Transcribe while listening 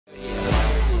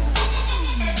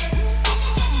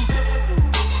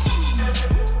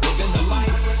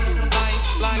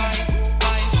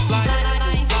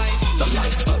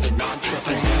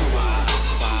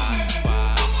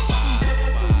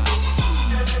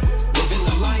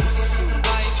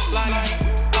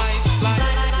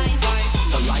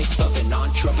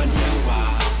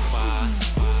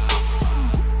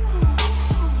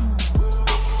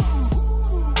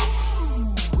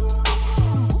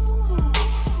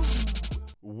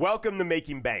Welcome to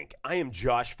Making Bank. I am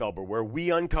Josh Felber, where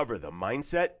we uncover the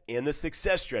mindset and the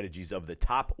success strategies of the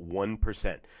top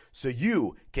 1% so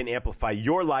you can amplify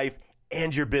your life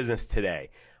and your business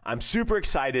today. I'm super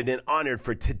excited and honored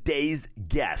for today's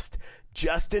guest,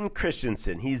 Justin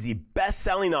Christianson. He's the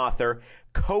best-selling author,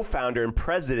 co-founder, and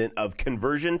president of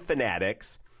Conversion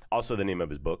Fanatics, also the name of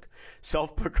his book,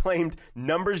 self-proclaimed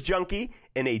numbers junkie,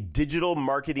 and a digital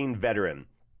marketing veteran.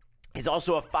 He's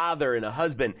also a father and a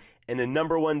husband and a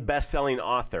 #1 best-selling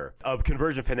author of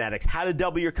Conversion Fanatics, How to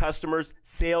Double Your Customers,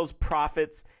 Sales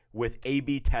Profits with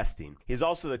A/B Testing. He's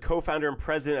also the co-founder and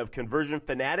president of Conversion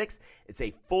Fanatics. It's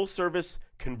a full-service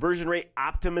conversion rate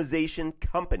optimization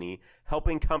company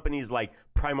helping companies like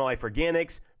RenewLife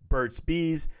Organics, Burt's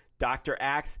Bees, Dr.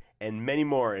 Axe, and many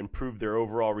more improve their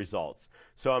overall results.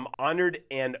 So I'm honored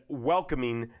and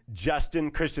welcoming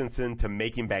Justin Christianson to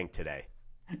Making Bank today.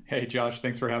 Hey, Josh,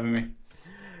 thanks for having me.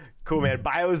 Cool, man.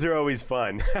 Bios are always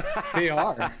fun. They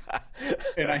are.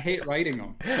 And I hate writing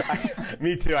them.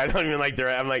 Me too. I don't even like to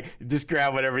write. I'm like, just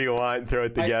grab whatever you want and throw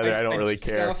it together. I don't really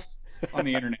care. Stuff on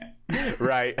the internet.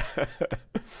 Right.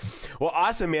 Well,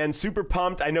 awesome, man. Super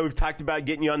pumped. I know we've talked about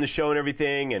getting you on the show and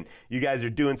everything, and you guys are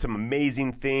doing some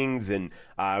amazing things, and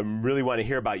I really want to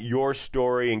hear about your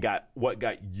story and what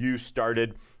got you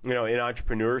started, in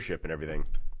entrepreneurship and everything.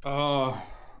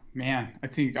 Man,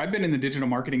 I've been in the digital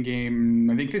marketing game,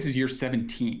 I think this is year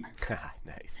 17.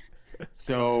 Nice.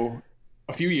 So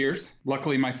a few years.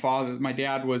 Luckily, my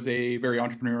dad was a very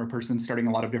entrepreneurial person, starting a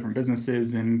lot of different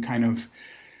businesses and kind of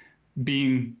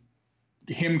being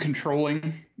him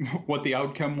controlling what the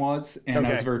outcome was. And okay.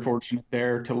 I was very fortunate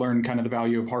there to learn kind of the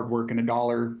value of hard work and a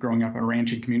dollar growing up in a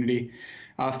ranching community.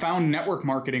 Found network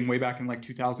marketing way back in like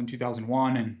 2000,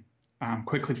 2001, and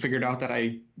quickly figured out that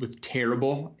I was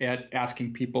terrible at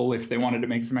asking people if they wanted to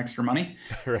make some extra money.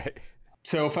 Right.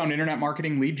 So found internet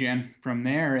marketing lead gen from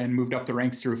there and moved up the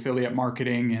ranks through affiliate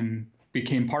marketing and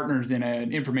became partners in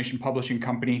an information publishing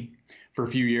company for a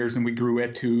few years. And we grew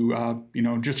it to,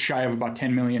 just shy of about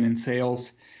 10 million in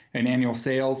sales and annual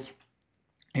sales.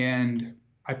 And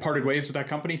I parted ways with that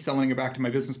company, selling it back to my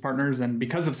business partners. And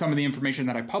because of some of the information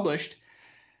that I published,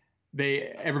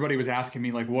 everybody was asking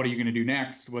me, like, what are you going to do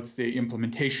next? What's the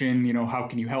implementation? How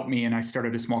can you help me? And I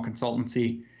started a small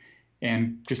consultancy,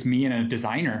 and just me and a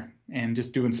designer, and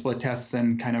just doing split tests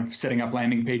and kind of setting up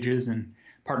landing pages, and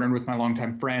partnered with my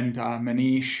longtime friend,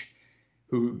 Manish,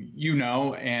 who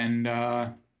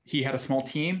and he had a small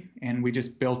team, and we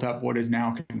just built up what is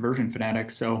now Conversion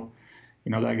Fanatics. So,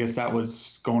 I guess that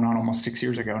was going on almost 6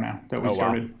 years ago now that we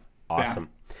started. Wow. Awesome. Yeah.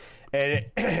 And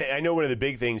I know one of the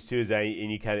big things too is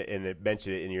you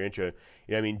mentioned it in your intro.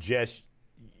 You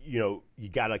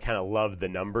got to kind of love the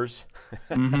numbers,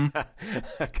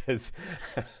 because,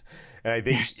 and I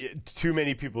think too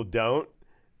many people don't.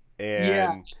 And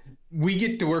yeah, we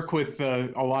get to work with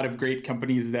a lot of great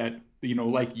companies that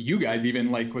like you guys, even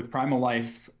like with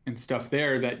RenewLife and stuff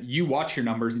there, that you watch your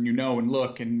numbers and and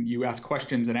look and you ask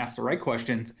questions and ask the right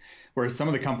questions, whereas some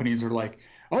of the companies are like,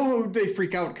 oh, they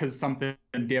freak out because something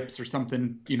dips or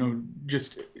something,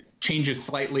 just changes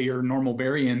slightly or normal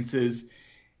variances.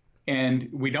 And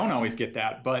we don't always get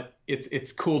that, but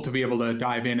it's cool to be able to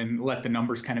dive in and let the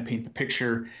numbers kind of paint the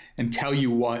picture and tell you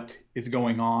what is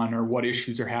going on or what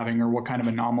issues are having or what kind of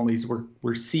anomalies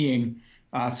we're seeing,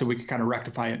 so we can kind of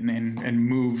rectify it and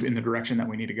move in the direction that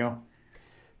we need to go.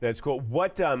 That's cool.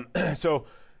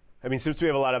 Since we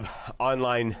have a lot of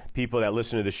online people that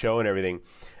listen to the show and everything,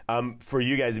 for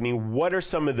you guys, what are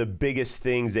some of the biggest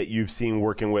things that you've seen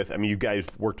working with? You guys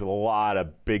worked with a lot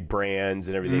of big brands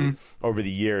and everything over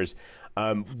the years.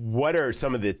 What are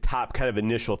some of the top kind of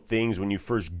initial things when you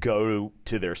first go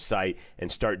to their site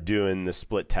and start doing the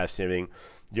split tests and everything?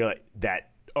 You're like,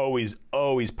 that always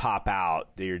pop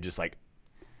out that you're just like,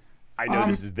 I know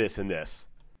this is this and this.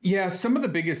 Yeah, some of the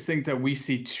biggest things that we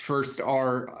see first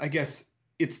are, I guess,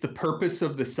 it's the purpose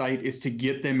of the site is to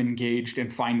get them engaged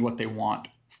and find what they want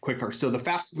quicker. So the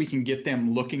faster we can get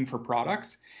them looking for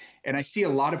products. And I see a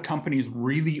lot of companies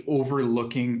really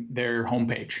overlooking their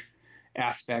homepage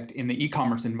aspect in the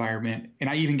e-commerce environment. And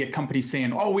I even get companies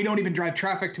saying, oh, we don't even drive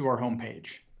traffic to our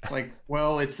homepage. It's like,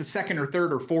 well, it's the second or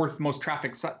third or fourth most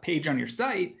traffic page on your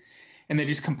site. And they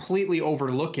just completely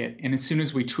overlook it. And as soon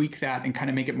as we tweak that and kind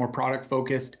of make it more product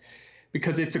focused,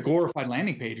 because it's a glorified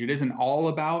landing page, it isn't all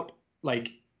about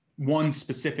like one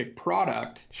specific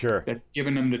product that's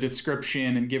giving them the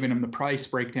description and giving them the price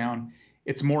breakdown.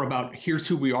 It's more about here's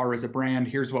who we are as a brand,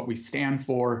 here's what we stand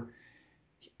for,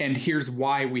 and here's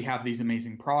why we have these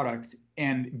amazing products.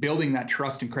 And building that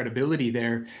trust and credibility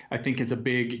there, I think, is a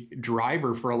big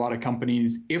driver for a lot of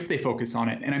companies if they focus on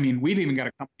it. And we've even got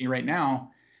a company right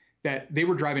now that they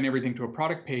were driving everything to a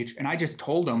product page. And I just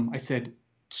told them, I said,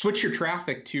 switch your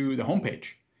traffic to the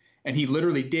homepage. And he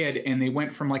literally did. And they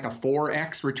went from like a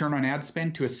 4X return on ad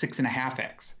spend to a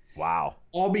 6.5X. Wow.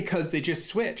 All because they just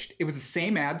switched. It was the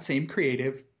same ad, same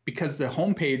creative, because the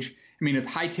homepage, I mean, it's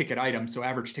high ticket items. So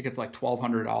average ticket's like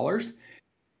 $1,200,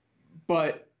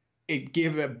 but it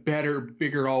gave a better,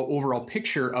 bigger overall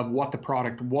picture of what the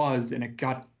product was. And it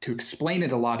got to explain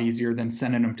it a lot easier than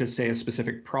sending them to, say, a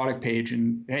specific product page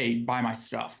and, hey, buy my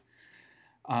stuff.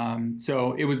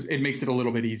 So it makes it a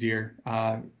little bit easier.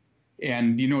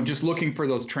 And, just looking for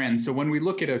those trends. So when we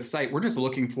look at a site, we're just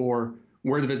looking for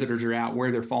where the visitors are at,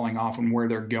 where they're falling off, and where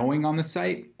they're going on the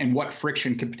site, and what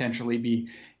friction could potentially be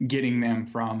getting them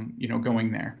from,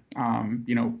 going there.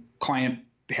 Client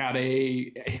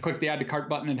he clicked the add to cart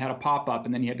button and had a pop-up,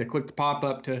 and then you had to click the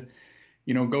pop-up to,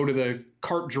 go to the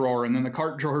cart drawer, and then the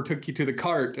cart drawer took you to the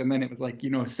cart, and then it was like,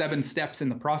 7 steps in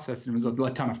the process, and it was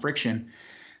a ton of friction.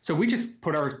 So we just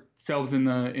put ourselves in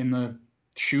the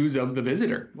shoes of the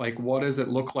visitor. Like, what does it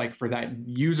look like for that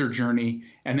user journey?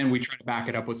 And then we try to back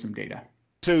it up with some data.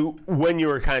 So when you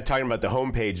were kind of talking about the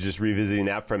homepage, just revisiting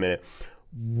that for a minute,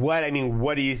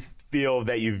 what do you feel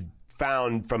that you've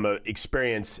found from an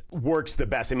experience works the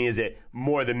best? I mean, is it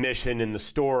more the mission and the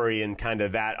story and kind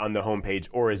of that on the homepage,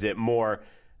 or is it more,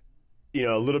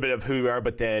 a little bit of who we are,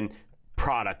 but then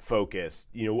product focused?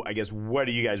 I guess, what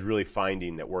are you guys really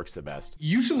finding that works the best?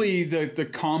 Usually the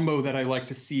combo that I like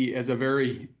to see is a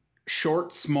very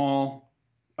short, small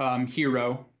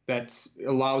hero that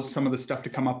allows some of the stuff to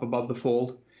come up above the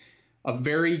fold, a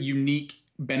very unique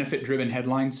benefit-driven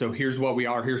headline. So here's what we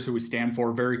are, here's who we stand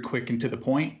for, very quick and to the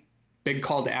point. Big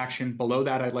call to action. Below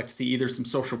that, I'd like to see either some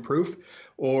social proof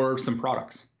or some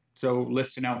products. So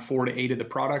listing out 4 to 8 of the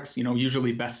products,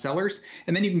 usually bestsellers,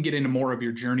 and then you can get into more of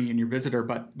your journey and your visitor.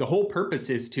 But the whole purpose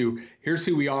is to, here's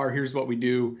who we are, here's what we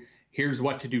do, here's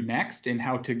what to do next and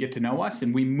how to get to know us.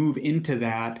 And we move into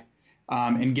that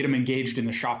and get them engaged in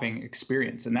the shopping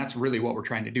experience. And that's really what we're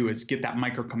trying to do, is get that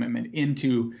micro commitment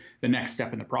into the next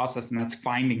step in the process. And that's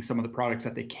finding some of the products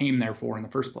that they came there for in the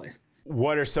first place.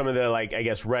 What are some of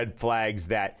the, red flags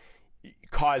that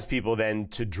cause people then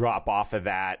to drop off of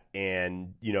that?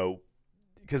 And,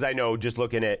 because I know just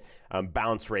looking at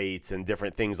bounce rates and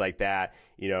different things like that,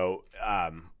 on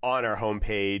our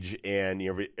homepage and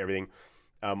everything,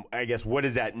 I guess, what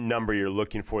is that number you're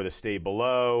looking for to stay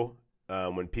below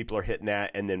when people are hitting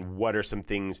that? And then what are some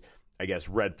things, I guess,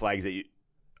 red flags that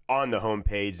on the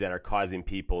homepage that are causing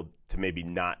people to maybe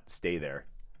not stay there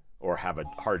or have a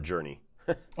hard journey?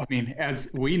 I mean, as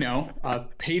we know,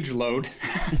 page load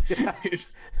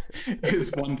is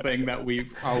one thing that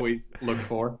we've always looked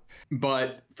for.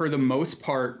 But for the most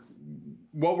part,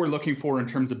 what we're looking for in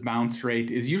terms of bounce rate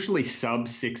is usually sub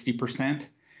 60%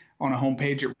 on a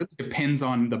homepage. It really depends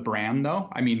on the brand, though.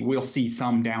 I mean, we'll see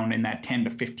some down in that 10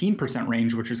 to 15%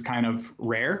 range, which is kind of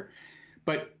rare.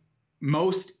 But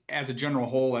most, as a general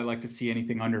whole, I like to see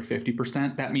anything under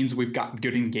 50%. That means we've got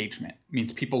good engagement. It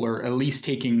means people are at least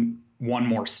taking one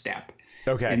more step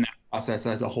in that process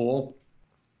as a whole.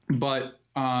 But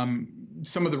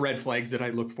some of the red flags that I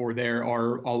look for there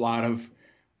are a lot of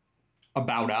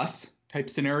about us type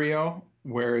scenario,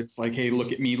 where it's like, hey,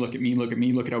 look at me, look at me, look at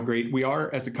me, look at how great we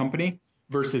are as a company,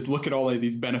 versus look at all of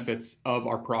these benefits of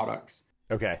our products.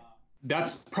 Okay.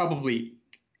 That's probably,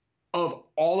 of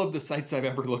all of the sites I've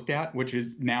ever looked at, which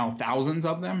is now thousands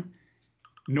of them,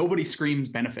 nobody screams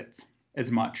benefits as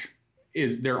much.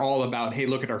 They're all about, hey,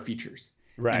 look at our features,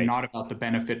 right? And not about the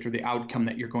benefit or the outcome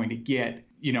that you're going to get.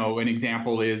 An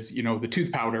example is, the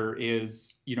tooth powder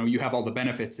is, you have all the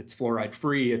benefits. It's fluoride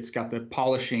free. It's got the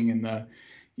polishing and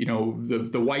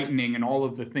the whitening and all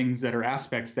of the things that are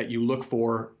aspects that you look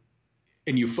for,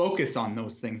 and you focus on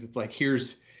those things. It's like,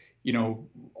 here's,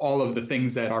 all of the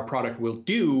things that our product will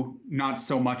do, not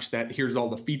so much that here's all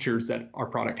the features that our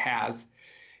product has.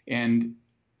 And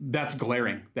that's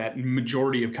glaring, that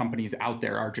majority of companies out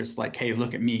there are just like, hey,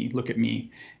 look at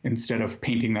me, instead of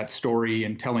painting that story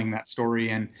and telling that story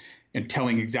and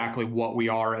telling exactly what we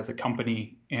are as a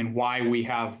company and why we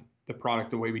have the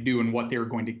product the way we do and what they're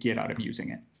going to get out of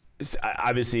using it.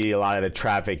 Obviously, a lot of the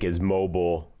traffic is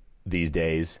mobile these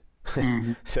days.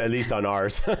 Mm-hmm. So at least on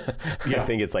ours, yeah. I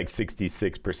think it's like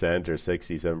 66% or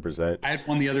 67%. I had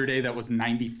one the other day that was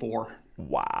 94.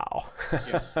 Wow.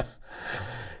 Yeah.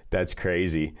 That's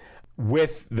crazy.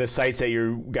 With the sites that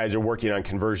you guys are working on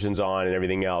conversions on and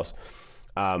everything else,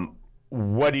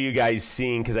 what are you guys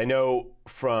seeing? Because I know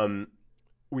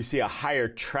we see a higher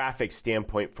traffic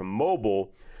standpoint from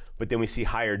mobile, but then we see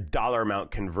higher dollar amount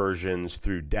conversions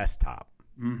through desktop.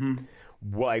 Mm-hmm.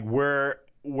 Like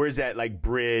where's that like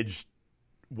bridge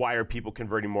why are people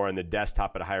converting more on the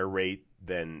desktop at a higher rate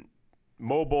than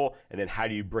mobile? And then how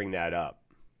do you bring that up?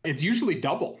 It's usually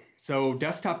double. So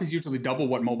desktop is usually double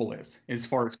what mobile is as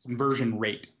far as conversion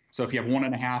rate. So if you have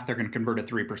 1.5, they're going to convert at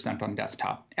 3% on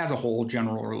desktop as a whole,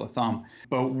 general rule of thumb.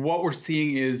 But what we're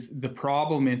seeing is the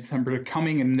problem is somebody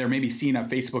coming and they're maybe seeing a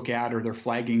Facebook ad, or they're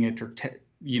flagging it, or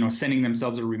sending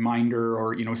themselves a reminder,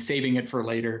 or saving it for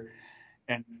later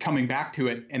and coming back to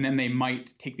it, and then they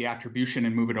might take the attribution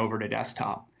and move it over to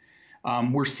desktop.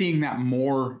 We're seeing that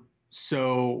more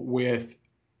so with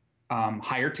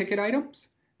higher ticket items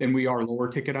than we are lower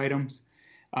ticket items.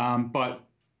 But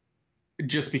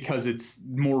just because it's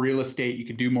more real estate, you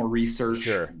can do more research.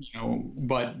 Sure.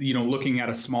 But looking at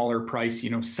a smaller price,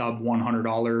 sub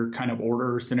 $100 kind of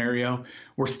order scenario,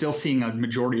 we're still seeing a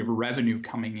majority of revenue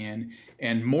coming in,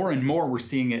 and more we're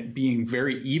seeing it being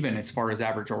very even as far as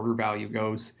average order value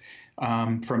goes,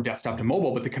 from desktop to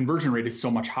mobile. But the conversion rate is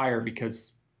so much higher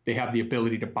because they have the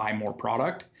ability to buy more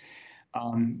product,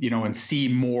 and see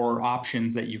more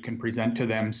options that you can present to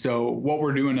them. So what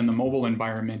we're doing in the mobile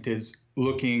environment is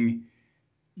looking,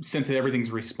 since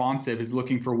everything's responsive, is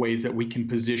looking for ways that we can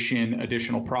position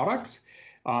additional products,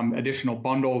 additional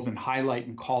bundles, and highlight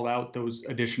and call out those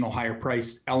additional higher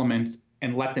price elements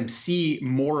and let them see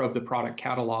more of the product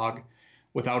catalog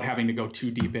without having to go too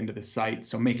deep into the site.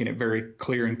 So making it very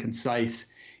clear and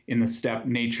concise in the step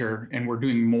nature. And we're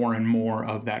doing more and more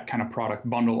of that kind of product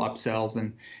bundle upsells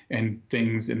and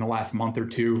things in the last month or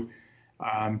two,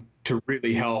 to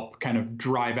really help kind of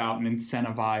drive out and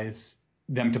incentivize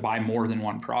them to buy more than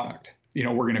one product.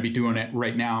 We're going to be doing it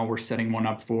right now. We're setting one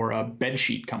up for a bed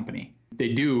sheet company.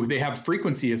 They have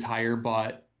frequency is higher,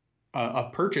 but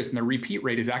of purchase, and the repeat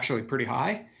rate is actually pretty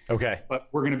high. Okay. But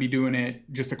we're going to be doing it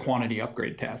just a quantity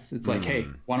upgrade test. It's like, hey,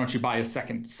 why don't you buy a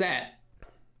second set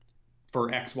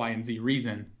for X, Y, and Z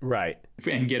reason? Right.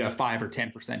 And get a 5 or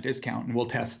 10% discount, and we'll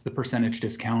test the percentage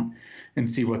discount and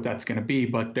see what that's going to be.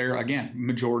 But they're, again,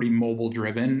 majority mobile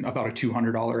driven, about a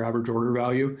 $200 average order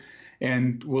value.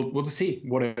 And we'll just see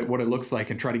what it looks like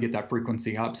and try to get that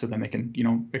frequency up so then they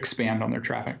can, expand on their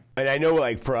traffic. And I know,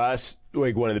 like, for us,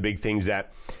 like, one of the big things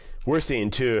that we're seeing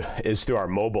too is through our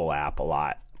mobile app a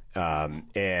lot.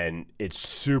 And it's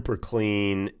super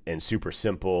clean and super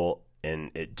simple,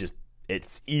 and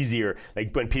it's easier.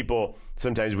 Like, when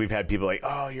sometimes we've had people like,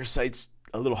 oh, your site's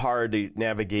a little hard to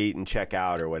navigate and check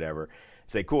out or whatever.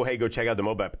 It's like, cool, hey, go check out the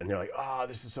mobile app. And they're like, oh,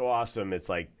 this is so awesome. It's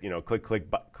like, click,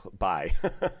 buy.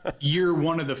 You're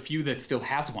one of the few that still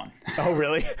has one. Oh,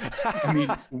 really? I mean,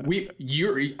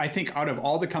 I think out of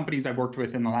all the companies I've worked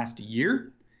with in the last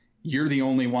year, you're the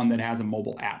only one that has a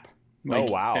mobile app. Oh,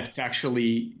 wow. That's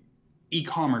actually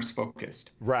e-commerce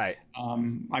focused. Right.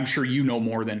 I'm sure you know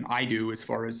more than I do as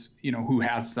far as, who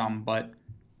has some, but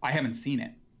I haven't seen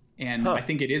it. And I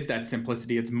think it is that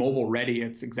simplicity. It's mobile ready.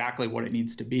 It's exactly what it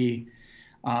needs to be.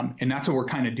 And that's what we're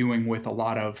kind of doing with a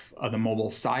lot of the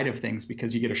mobile side of things,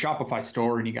 because you get a Shopify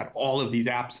store and you got all of these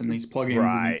apps and these plugins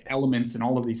and these elements and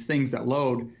all of these things that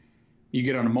load. You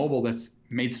get on a mobile that's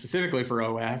made specifically for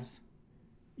OS,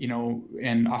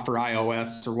 and for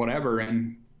iOS or whatever.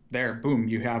 And there, boom,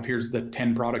 here's the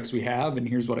 10 products we have, and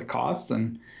here's what it costs.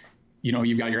 And,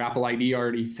 you've got your Apple ID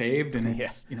already saved, and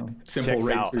it's, simple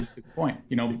right through to the point,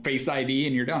 Face ID,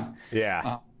 and you're done.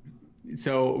 Yeah.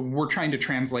 So we're trying to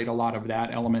translate a lot of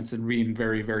that elements and being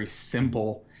very, very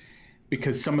simple,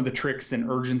 because some of the tricks and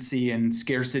urgency and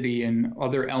scarcity and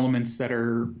other elements that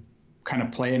are kind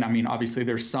of playing. I mean, obviously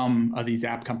there's some of these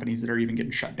app companies that are even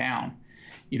getting shut down,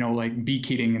 like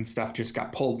Beekeating and stuff just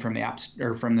got pulled from the apps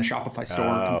or from the Shopify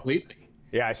store completely.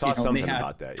 Yeah. I saw something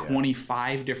about that. Yeah.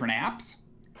 25 different apps,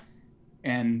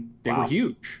 and they were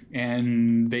huge,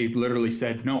 and they literally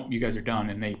said, no, you guys are done.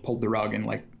 And they pulled the rug and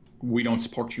we don't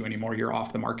support you anymore. You're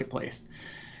off the marketplace.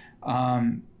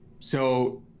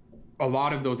 So a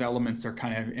lot of those elements are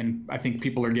kind of, and I think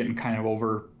people are getting kind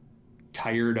of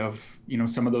tired of,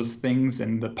 some of those things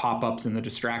and the pop-ups and the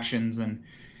distractions,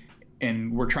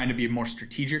 and we're trying to be more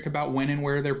strategic about when and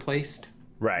where they're placed.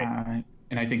 Right.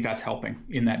 And I think that's helping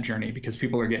in that journey, because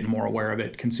people are getting more aware of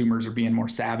it. Consumers are being more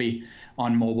savvy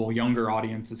on mobile. Younger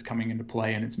audiences coming into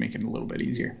play, and it's making it a little bit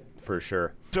easier. For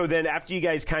sure. So then after you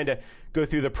guys kind of go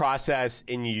through the process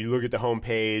and you look at the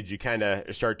homepage, you kind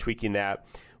of start tweaking that,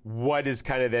 what is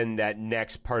kind of then that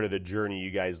next part of the journey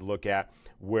you guys look at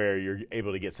where you're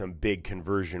able to get some big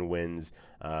conversion wins,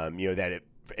 that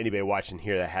if anybody watching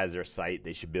here that has their site,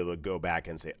 they should be able to go back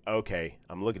and say, okay,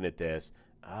 I'm looking at this.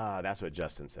 That's what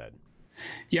Justin said.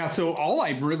 Yeah. So all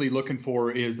I'm really looking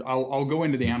for is I'll go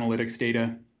into the analytics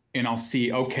data and I'll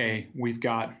see, okay,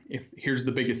 here's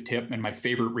the biggest tip, and my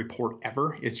favorite report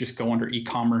ever is just go under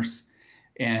e-commerce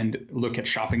and look at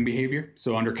shopping behavior.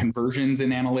 So under conversions in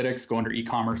analytics, go under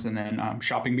e-commerce and then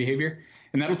shopping behavior.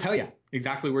 And that'll tell you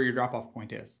exactly where your drop-off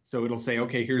point is. So it'll say,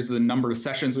 okay, here's the number of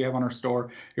sessions we have on our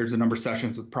store. Here's the number of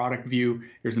sessions with product view.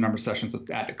 Here's the number of sessions with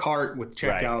add to cart, with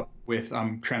checkout, with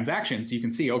transactions. You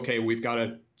can see, okay, we've got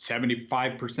a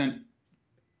 75%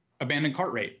 abandoned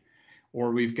cart rate.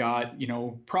 Or we've got,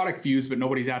 product views, but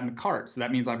nobody's adding a cart. So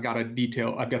that means I've got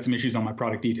some issues on my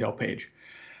product detail page.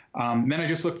 Then I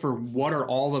just look for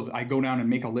I go down and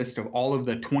make a list of all of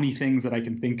the 20 things that I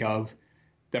can think of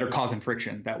that are causing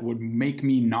friction that would make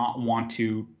me not want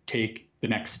to take the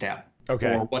next step.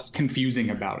 Okay. Or what's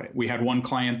confusing about it. We had one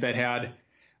client that had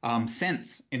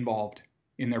cents involved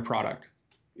in their product.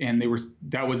 And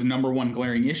that was the number one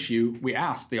glaring issue. We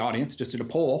asked the audience, just did a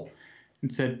poll,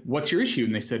 and said, what's your issue?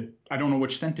 And they said, I don't know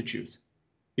which cent to choose.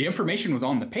 The information was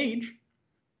on the page,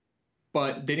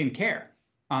 but they didn't care.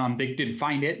 They didn't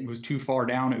find it. It was too far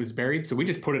down. It was buried. So we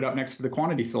just put it up next to the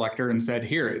quantity selector and said,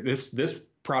 here, this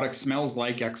product smells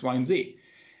like X, Y, and Z.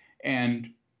 And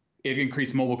it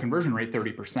increased mobile conversion rate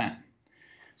 30%.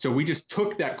 So we just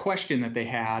took that question that they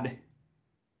had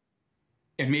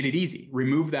and made it easy,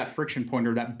 remove that friction point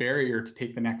or that barrier to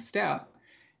take the next step.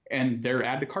 And their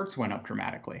add to carts went up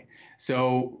dramatically.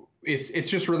 So it's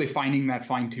just really finding that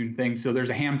fine-tuned thing. So there's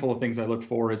a handful of things I look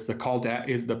for: is the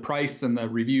price and the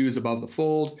reviews above the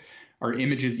fold? Are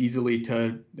images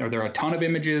are there a ton of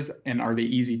images, and are they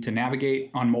easy to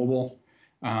navigate on mobile?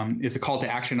 Is the call to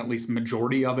action at least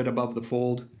majority of it above the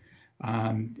fold?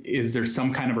 Is there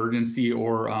some kind of urgency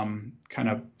or kind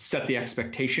of set the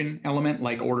expectation element,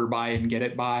 like order by and get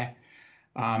it by?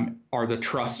 Are the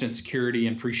trust and security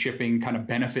and free shipping kind of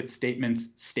benefit statements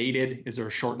stated? Is there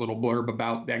a short little blurb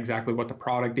about exactly what the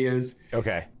product is?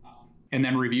 Okay. And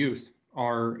then reviews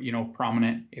are,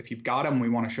 prominent. If you've got them, we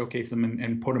want to showcase them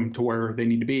and put them to where they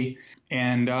need to be.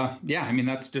 And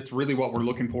that's really what we're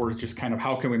looking for, is just kind of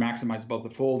how can we maximize above the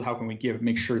fold? How can we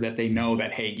make sure that they know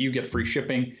that, hey, you get free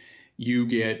shipping, you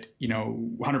get,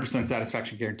 100%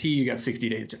 satisfaction guarantee, you got 60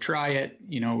 days to try it,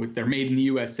 if they're made in the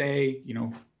USA,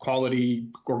 quality,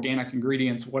 organic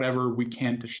ingredients, whatever we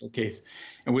can to showcase.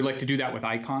 And we like to do that with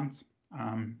icons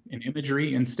and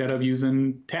imagery instead of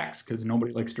using text, because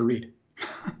nobody likes to read.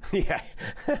 Yeah.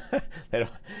 They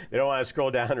don't want to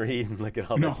scroll down and read and look at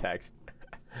all the text.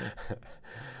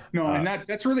 No, and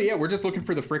that's really it. We're just looking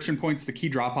for the friction points, the key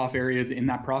drop-off areas in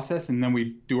that process, and then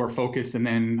we do our focus. And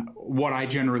then what I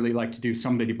generally like to do,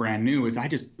 somebody brand new, is I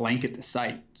just blanket the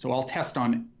site. So I'll test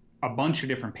on a bunch of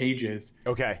different pages.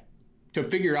 Okay. To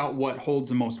figure out what holds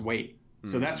the most weight.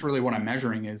 So that's really what I'm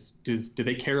measuring is, do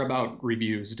they care about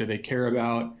reviews? Do they care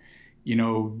about,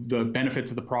 the benefits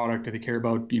of the product? Do they care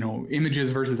about,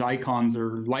 images versus icons,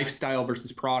 or lifestyle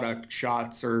versus product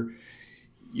shots, or,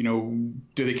 do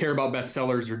they care about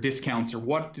bestsellers or discounts, or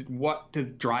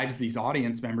what drives these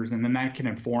audience members? And then that can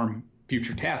inform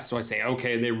future tests. So I say,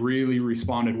 okay, they really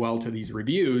responded well to these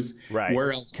reviews. Right.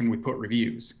 Where else can we put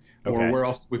reviews? Okay. Or where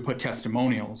else can we put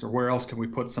testimonials? Or where else can we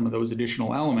put some of those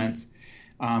additional elements?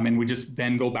 And we just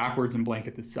then go backwards and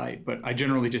blanket the site. But I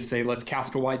generally just say, let's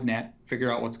cast a wide net,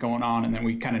 figure out what's going on, and then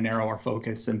we kind of narrow our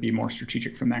focus and be more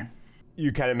strategic from there.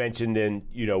 You kind of mentioned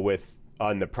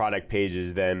on the product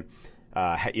pages, then,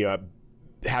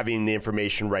 having the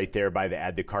information right there by the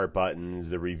add to cart buttons,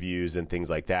 the reviews and things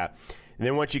like that. And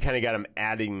then once you kind of got them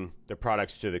adding the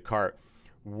products to the cart,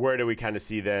 where do we kind of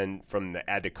see then from the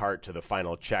add to cart to the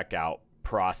final checkout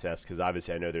process? Because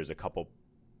obviously I know there's a couple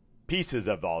pieces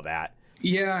of all that.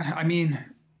 Yeah, I mean,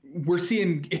 we're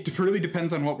seeing, it really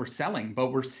depends on what we're selling,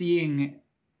 but we're seeing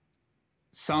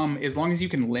some, as long as you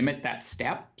can limit that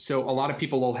step. So a lot of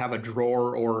people will have a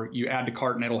drawer, or you add to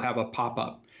cart and it'll have a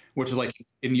pop-up, which is like,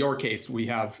 in your case, we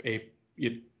have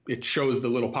it shows the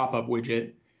little pop-up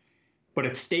widget, but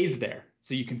it stays there.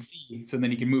 So you can see, so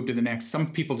then you can move to the next.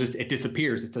 Some people it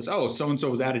disappears. It says, oh, so-and-so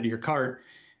was added to your cart.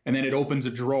 And then it opens a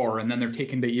drawer, and then they're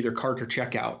taken to either cart or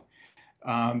checkout.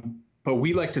 But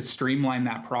we like to streamline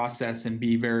that process and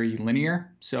be very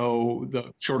linear. So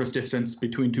the shortest distance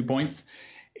between 2 points.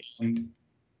 And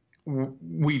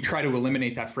we try to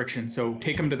eliminate that friction. So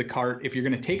take them to the cart. If you're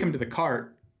going to take them to the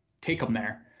cart, take them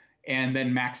there, and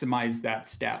then maximize that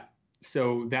step.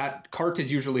 So that cart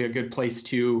is usually a good place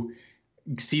to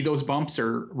see those bumps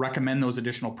or recommend those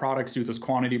additional products, do those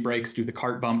quantity breaks, do the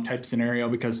cart bump type scenario,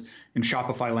 because in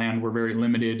Shopify land, we're very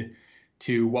limited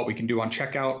to what we can do on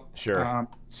checkout. Sure.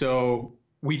 So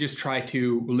we just try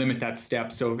to limit that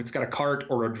step. So if it's got a cart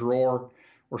or a drawer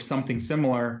or something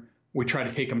similar, we try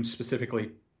to take them specifically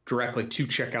directly to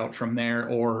checkout from there,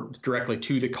 or directly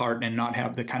to the cart, and not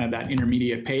have the kind of that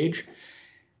intermediate page.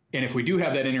 And if we do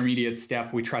have that intermediate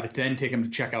step, we try to then take them to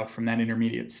checkout from that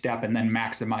intermediate step and then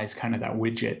maximize kind of that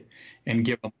widget and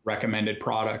give them recommended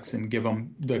products and give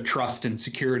them the trust and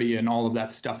security and all of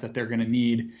that stuff that they're going to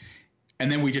need.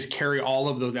 And then we just carry all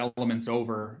of those elements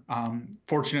over.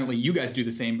 Fortunately, you guys do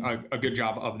the same, a good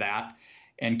job of that,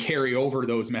 and carry over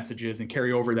those messages and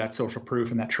carry over that social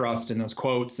proof and that trust and those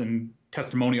quotes and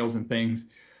testimonials and things,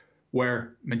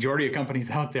 where majority of companies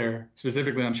out there,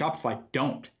 specifically on Shopify,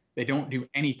 don't. They don't do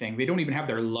anything. They don't even have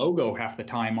their logo half the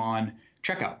time on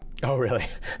checkout. Oh, really?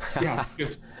 Yeah, it's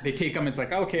just, they take them, it's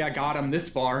like, okay, I got them this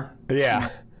far. Yeah.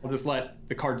 I'll just let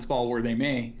the cards fall where they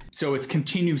may. So it's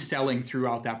continue selling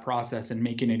throughout that process and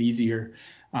making it easier.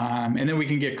 And then we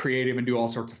can get creative and do all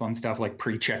sorts of fun stuff like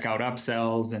pre-checkout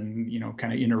upsells and,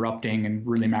 kind of interrupting and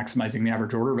really maximizing the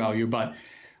average order value. But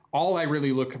all I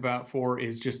really look for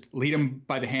is just lead them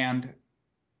by the hand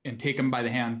and take them by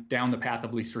the hand down the path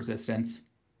of least resistance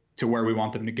to where we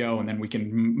want them to go. And then we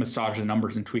can massage the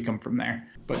numbers and tweak them from there.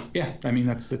 But yeah, I mean,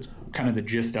 that's kind of the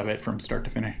gist of it from start to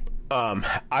finish.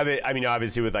 I mean,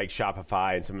 obviously with like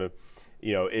Shopify and some of,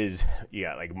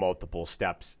 like multiple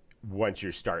steps once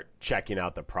you start checking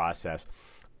out the process.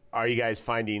 Are you guys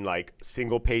finding like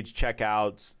single page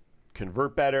checkouts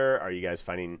convert better? Are you guys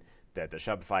finding that the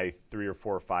Shopify 3 or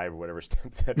 4 or 5 or whatever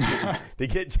steps that is to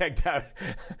get checked out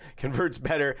converts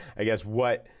better? I guess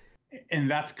what?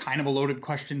 And that's kind of a loaded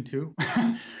question too,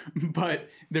 but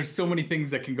there's so many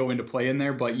things that can go into play in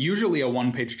there. But usually a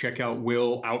one-page checkout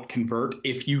will out convert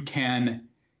if you can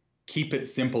keep it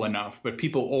simple enough. But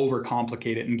people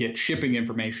overcomplicate it and get shipping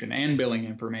information and billing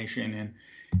information and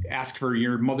ask for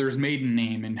your mother's maiden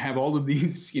name and have all of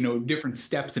these, different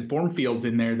steps and form fields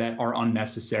in there that are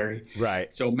unnecessary.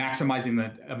 Right. So maximizing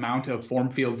the amount of form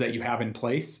fields that you have in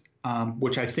place,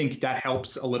 which I think that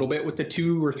helps a little bit with the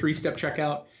 2 or 3 step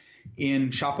checkout in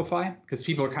Shopify, because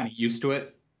people are kind of used to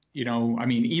it.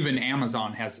 Even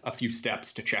Amazon has a few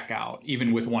steps to check out,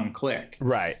 even with one click.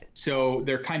 Right. So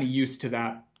they're kind of used to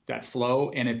that flow,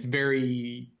 and it's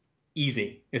very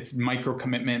easy. It's micro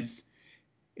commitments.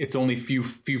 It's only few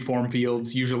form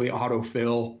fields, usually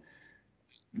autofill,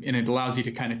 and it allows you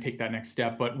to kind of take that next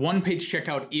step. But one page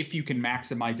checkout, if you can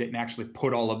maximize it and actually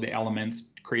put all of the elements,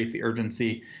 create the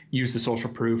urgency, use the social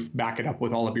proof, back it up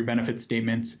with all of your benefit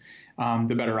statements,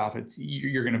 the better off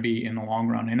you're going to be in the long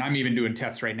run. And I'm even doing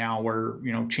tests right now where,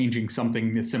 changing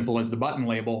something as simple as the button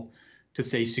label to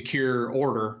say secure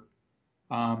order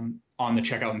on the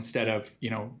checkout instead of,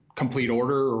 complete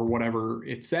order or whatever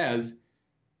it says,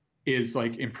 is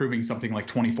like improving something like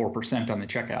 24% on the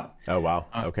checkout. Oh, wow.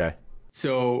 Okay.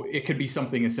 So it could be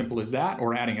something as simple as that,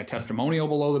 or adding a testimonial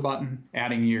below the button,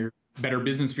 adding your Better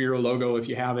Business Bureau logo if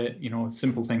you have it,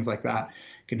 simple things like that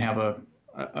can have a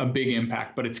big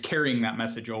impact. But it's carrying that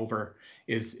message over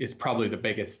is probably the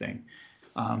biggest thing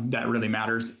that really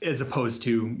matters, as opposed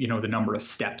to, the number of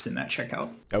steps in that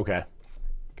checkout. Okay.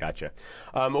 Gotcha.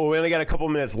 Well, we only got a couple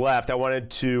minutes left. I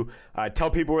wanted to tell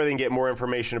people where they can get more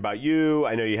information about you.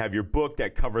 I know you have your book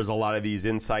that covers a lot of these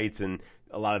insights and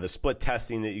a lot of the split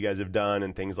testing that you guys have done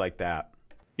and things like that.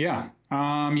 Yeah.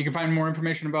 You can find more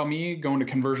information about me going to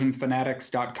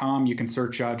conversionfanatics.com. You can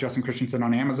search Justin Christianson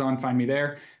on Amazon, find me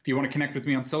there. If you want to connect with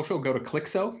me on social, go to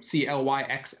Clixo,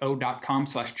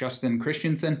 CLYXO.com/Justin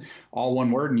Christianson, all one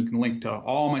word, and you can link to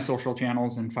all my social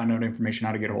channels and find out information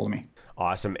how to get a hold of me.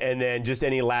 Awesome. And then just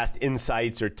any last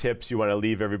insights or tips you want to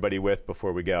leave everybody with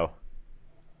before we go?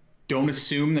 Don't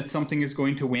assume that something is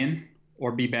going to win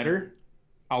or be better.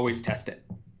 Always test it.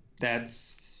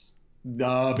 That's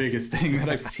the biggest thing that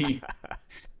I've seen.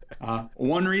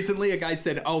 One recently, a guy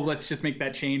said, "Oh, let's just make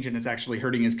that change," and it's actually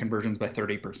hurting his conversions by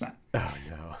 30%. Oh,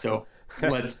 no. So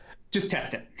let's just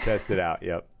test it. Test it out.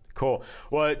 Yep. Cool.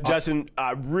 Well, Justin,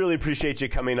 I really appreciate you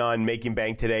coming on Making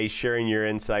Bank today, sharing your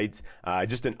insights.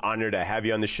 Just an honor to have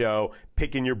you on the show,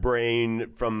 picking your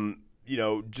brain from,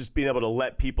 just being able to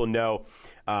let people know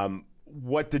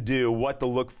what to do, what to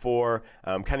look for,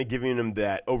 kind of giving them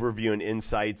that overview and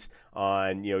insights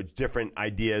on, different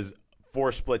ideas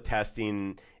for split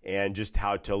testing and just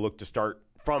how to look to start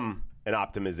from an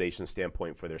optimization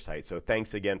standpoint for their site. So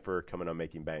thanks again for coming on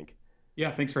Making Bank.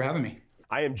 Yeah, thanks for having me.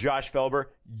 I am Josh Felber.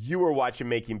 You are watching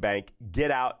Making Bank.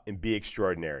 Get out and be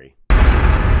extraordinary.